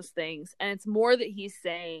feel those things, and it's more that he's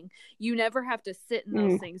saying you never have to sit in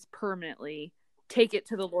those things permanently. Take it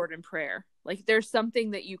to the Lord in prayer. Like, there's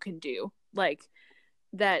something that you can do, like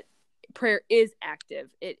that. Prayer is active.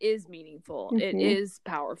 It is meaningful. It is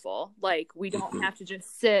powerful. Like, we don't have to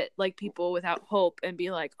just sit like people without hope and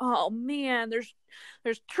be like, oh man, there's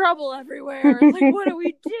trouble everywhere. Like, what do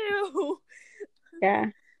we do? Yeah.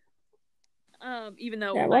 Even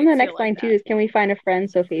though well, the next line too is, can we find a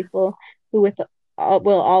friend so faithful who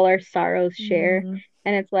will all our sorrows share?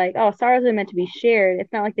 And it's like, oh, sorrows are meant to be shared.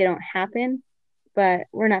 It's not like they don't happen, but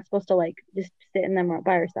we're not supposed to like just sit in them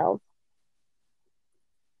by ourselves.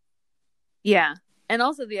 Yeah. And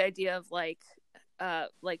also the idea of like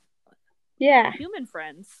human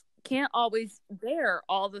friends can't always bear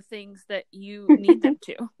all the things that you need them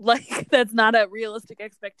to. Like, that's not a realistic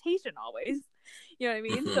expectation always. You know what I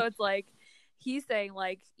mean? So it's like he's saying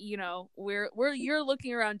like, you're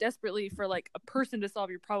looking around desperately for like a person to solve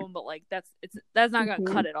your problem, but like that's not going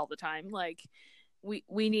to cut it all the time. Like, we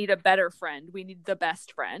need a better friend. We need the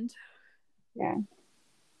best friend. Yeah.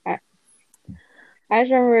 I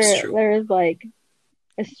just remember there was like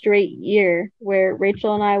a straight year where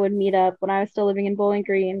Rachel and I would meet up when I was still living in Bowling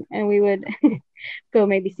Green, and we would go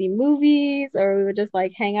maybe see movies, or we would just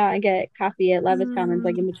like hang out and get coffee at Levis Commons,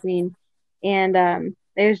 like in between. And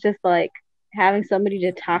it was just like having somebody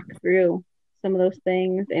to talk through some of those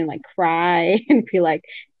things and like cry and be like,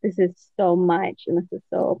 this is so much and this is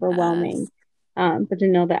so overwhelming. But to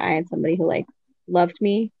know that I had somebody who like loved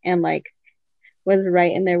me and like was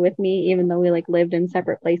right in there with me, even though we like lived in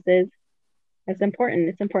separate places. It's important.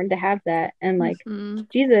 It's important to have that. And like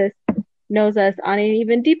Jesus knows us on an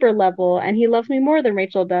even deeper level, and he loves me more than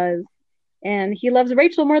Rachel does, and he loves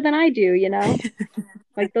Rachel more than I do,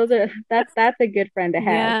 like that's a good friend to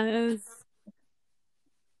have.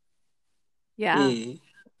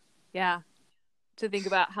 Yeah. To think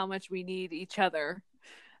about how much we need each other,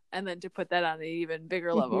 and then to put that on an even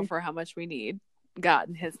bigger level for how much we need God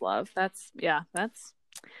and his love. That's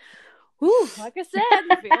whew, like I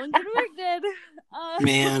said, feeling convicted.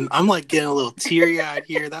 Man, I'm like getting a little teary-eyed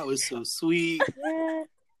here. That was so sweet.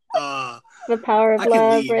 The power of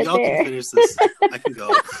love right Y'all there. can finish this. I can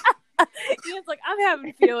go. Ian's like, I'm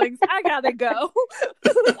having feelings. I gotta go.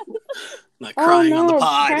 Not crying on the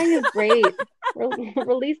pod. Crying is great.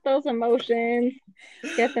 Release those emotions.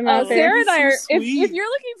 Get them out there. Sarah and I are, So if sweet. you're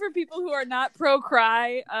looking for people who are not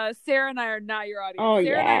pro-cry, Sarah and I are not your audience. Oh,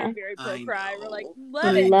 Sarah yeah. and I are very pro-cry. We're like, let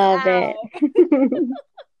I it love out. it.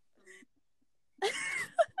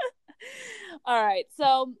 All right,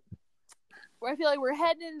 so I feel like we're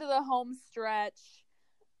heading into the home stretch.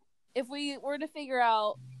 If we were to figure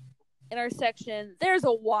out in our section, there's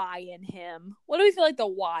a why in hymn. What do we feel like the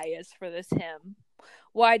why is for this hymn?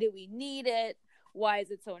 Why do we need it? Why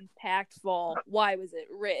is it so impactful? Why was it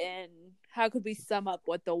written? How could we sum up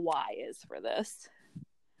what the why is for this?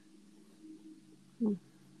 I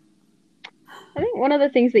think one of the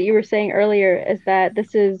things that you were saying earlier is that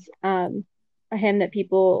this is a hymn that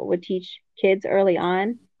people would teach kids early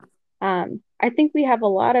on. I think we have a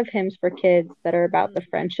lot of hymns for kids that are about the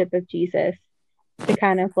friendship of Jesus to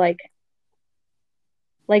kind of like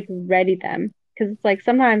ready them, because it's like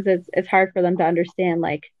sometimes it's hard for them to understand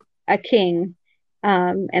like a king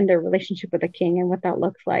and their relationship with a king and what that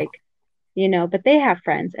looks like, but they have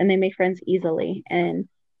friends and they make friends easily. And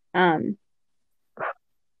I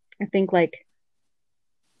think like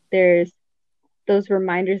there's those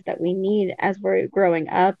reminders that we need as we're growing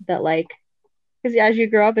up, that like, because as you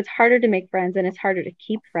grow up, it's harder to make friends and it's harder to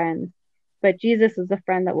keep friends. But Jesus is a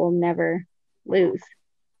friend that we'll never lose.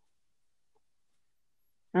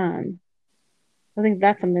 I think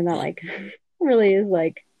that's something that like really is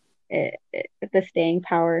like the staying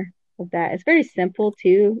power of that. It's very simple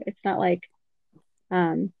too. It's not like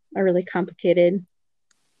a really complicated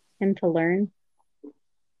hymn to learn.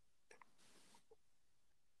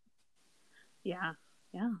 Yeah,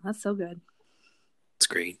 that's so good. It's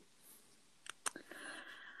great.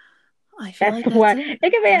 I feel like what it.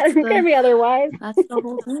 It could be otherwise. That's the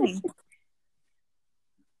whole thing.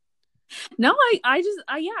 No, I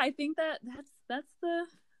think that's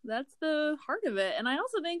the heart of it. And I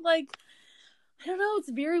also think like, I don't know,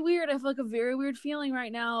 it's very weird. I feel like a very weird feeling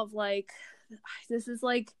right now of like, this is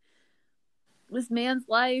like, this man's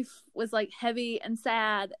life was like heavy and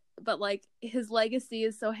sad, but like his legacy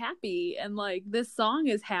is so happy, and like this song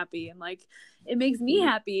is happy, and like it makes me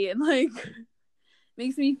happy, and like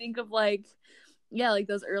makes me think of like, yeah, like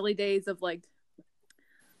those early days of like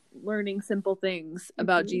learning simple things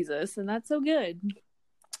about Jesus, and that's so good.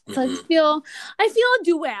 So I feel a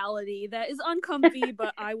duality that is uncomfy,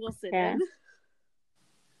 but I will sit in.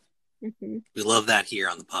 We love that here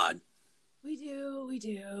on the pod. We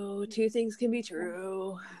do. Two things can be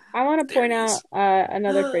true. I want to point out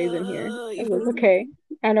another phrase in here. Okay,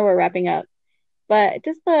 I know we're wrapping up, but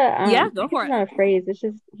just the go for it. It's not a phrase. It's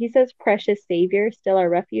just, he says, "Precious Savior, still our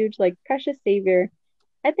refuge." Like, precious Savior.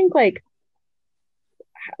 I think like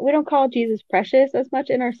we don't call Jesus precious as much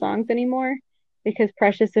in our songs anymore, because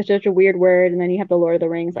precious is such a weird word, and then you have the Lord of the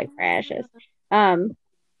Rings, like precious.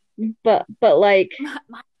 But like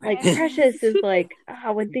precious is like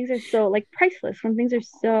when things are so like priceless, when things are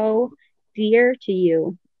so dear to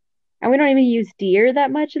you. And we don't even use dear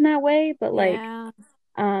that much in that way, but like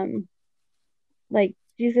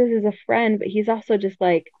Jesus is a friend, but he's also just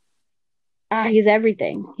like he's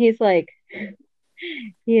everything. He's like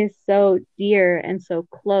he is so dear and so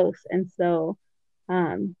close and so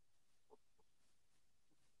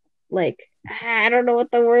like I don't know what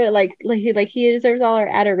the word like he deserves all our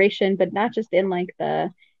adoration, but not just in like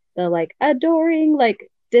the like adoring like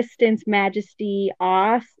distance, majesty,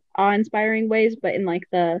 awe-inspiring ways, but in like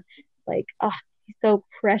the like he's so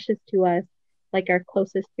precious to us, like our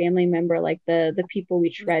closest family member, like the people we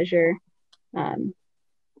treasure. Like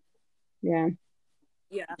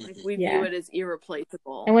we view it as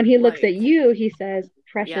irreplaceable. And when he looks at you, he says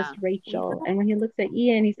precious Rachel, and when he looks at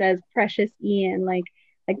Ian, he says precious Ian. Like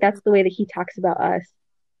that's the way that he talks about us.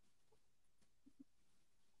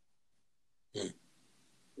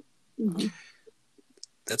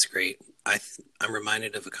 That's great. I'm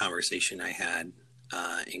reminded of a conversation I had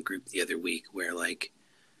in group the other week where like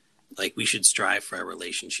we should strive for our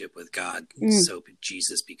relationship with God so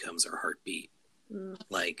Jesus becomes our heartbeat.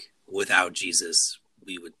 Like without Jesus,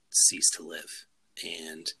 we would cease to live.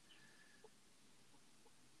 And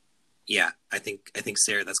yeah, I think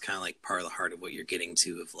Sarah, that's kind of like part of the heart of what you're getting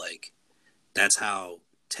to, of like, that's how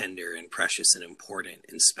tender and precious and important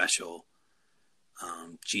and special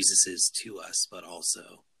Jesus is to us, but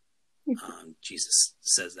also Jesus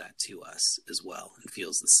says that to us as well and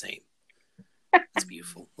feels the same. It's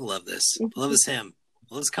beautiful. I love this. I love this hymn.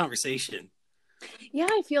 I love this conversation. Yeah,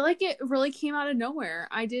 I feel like it really came out of nowhere.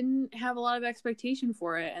 I didn't have a lot of expectation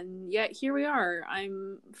for it, and yet here we are.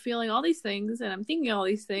 I'm feeling all these things, and I'm thinking all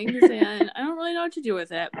these things, and I don't really know what to do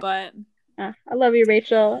with it, but... I love you,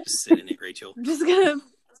 Rachel. Just sit in it, Rachel. I'm just gonna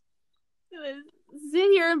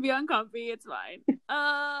sit here and be uncomfy. It's fine.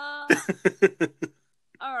 All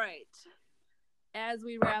right. As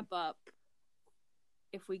we wrap up,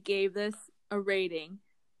 if we gave this a rating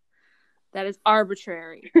that is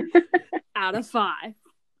arbitrary out of 5,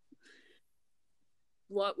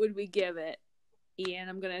 what would we give it? Ian,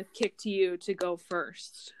 I'm going to kick to you to go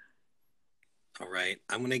first. All right.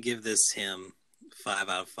 I'm going to give this hymn 5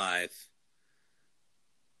 out of 5.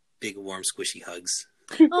 Big, warm, squishy hugs.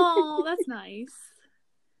 Oh, that's nice.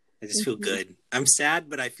 I just feel good. I'm sad,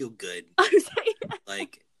 but I feel good.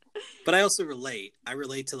 Like, but I also relate. I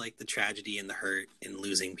relate to like the tragedy and the hurt in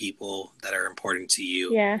losing people that are important to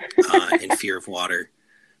you. Yeah. In fear of water.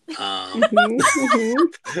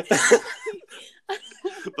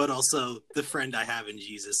 But also the friend I have in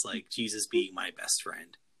Jesus, like Jesus being my best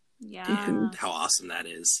friend. Yeah. And how awesome that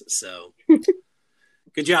is. So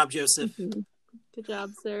good job, Joseph. Good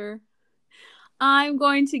job, sir. I'm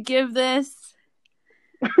going to give this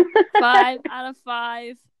 5 out of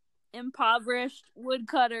 5 impoverished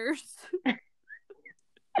woodcutters.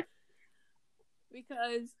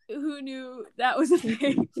 Because who knew that was a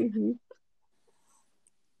thing?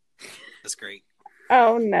 That's great.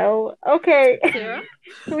 Oh no. Okay. Sarah?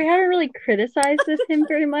 So we haven't really criticized this hymn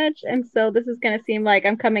very much, and so this is gonna seem like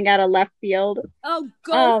I'm coming out of left field. Oh,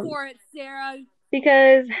 go for it, Sarah.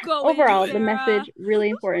 Because Go overall in, the Sarah. message really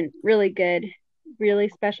important, really good, really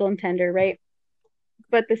special and tender, right?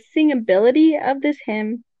 But the singability of this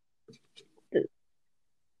hymn,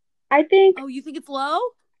 I think Oh, you think it's low?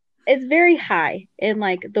 it's very high in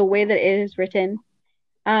like the way that it is written.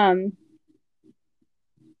 I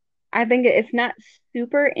think it's not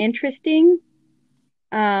super interesting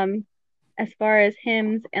as far as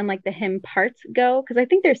hymns and like the hymn parts go, because I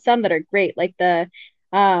think there's some that are great, like the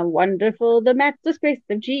wonderful, the matchless grace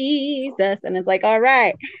of Jesus, and it's like, all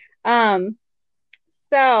right.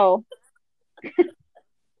 So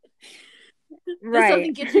This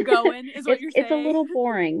doesn't get you going, is what you're saying. It's a little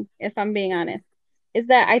boring, if I'm being honest. Is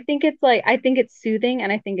that I think it's soothing,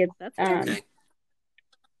 and I think it's Okay.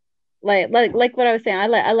 like what I was saying.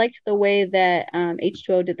 I liked the way that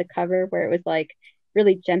H2O did the cover, where it was like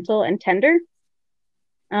really gentle and tender.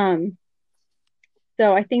 So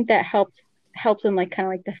I think that helps in like kind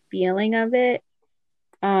of like the feeling of it.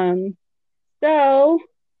 So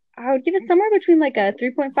I would give it somewhere between like a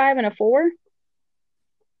 3.5 and a 4.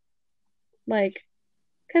 Like,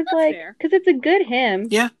 because it's a good hymn.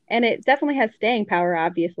 Yeah. And it definitely has staying power,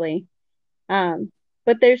 obviously.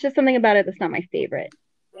 But there's just something about it that's not my favorite.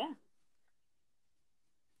 Yeah.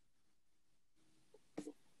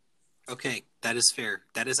 Okay, that is fair.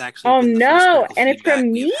 That is actually been the first critical and it's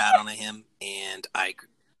from me? we've had on a hymn, and I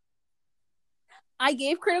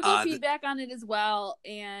gave critical feedback on it as well,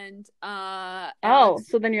 and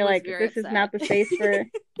so then you're like, this is not the space for.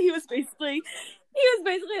 He was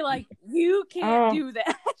basically like, you can't do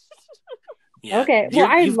that. Yeah. Okay,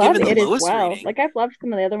 well, I love it as well. Rating. Like, I've loved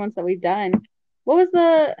some of the other ones that we've done. What was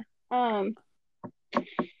the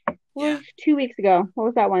was 2 weeks ago? What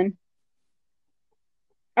was that one?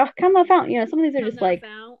 Oh, Come Thou Fount. Some of these are just like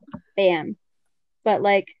bam, but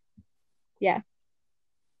like, yeah.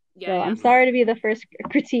 So I'm sorry to be the first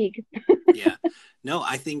critique. Yeah. No,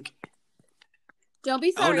 I think. Don't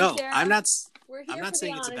be sorry. Oh no, Sarah. I'm not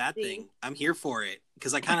saying it's a bad thing. I'm here for it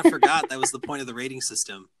because I kind of forgot that was the point of the rating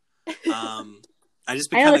system. I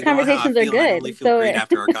just I know the conversations are good. I really feel great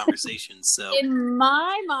after our conversations. So in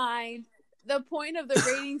my mind, the point of the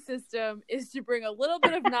rating system is to bring a little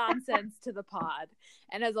bit of nonsense to the pod.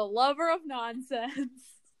 And as a lover of nonsense,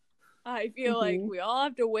 I feel like we all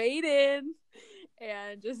have to wade in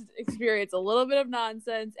and just experience a little bit of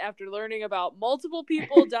nonsense after learning about multiple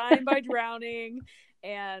people dying by drowning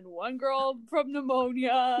and one girl from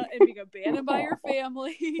pneumonia and being abandoned by her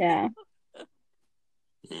family. Yeah.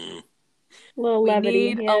 A little levity.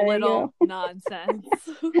 We need a little nonsense.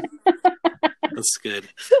 That's good.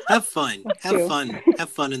 Have fun. Have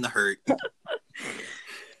fun in the hurt.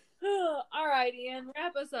 All right, Ian,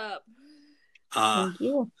 wrap us up. Thank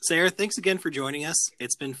you. Sarah, thanks again for joining us.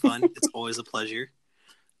 It's been fun. It's always a pleasure.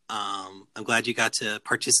 I'm glad you got to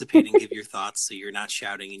participate and give your thoughts so you're not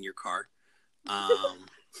shouting in your car.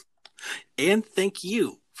 And thank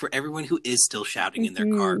you for everyone who is still shouting in their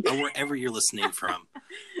car or wherever you're listening from.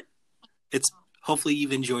 Hopefully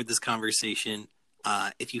you've enjoyed this conversation.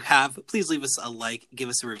 If you have, please leave us a like, give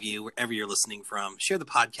us a review wherever you're listening from. Share the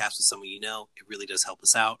podcast with someone you know. It really does help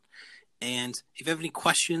us out. And if you have any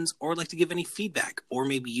questions or would like to give any feedback, or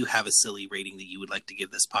maybe you have a silly rating that you would like to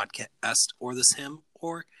give this podcast or this hymn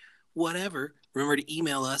or whatever, remember to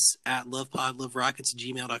email us at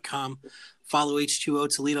lovepodloverockets@gmail.com. Follow H2O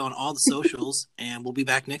Toledo on all the socials, and we'll be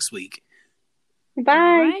back next week. Bye.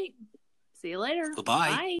 All right. See you later.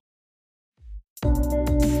 Bye-bye.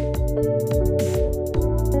 Bye.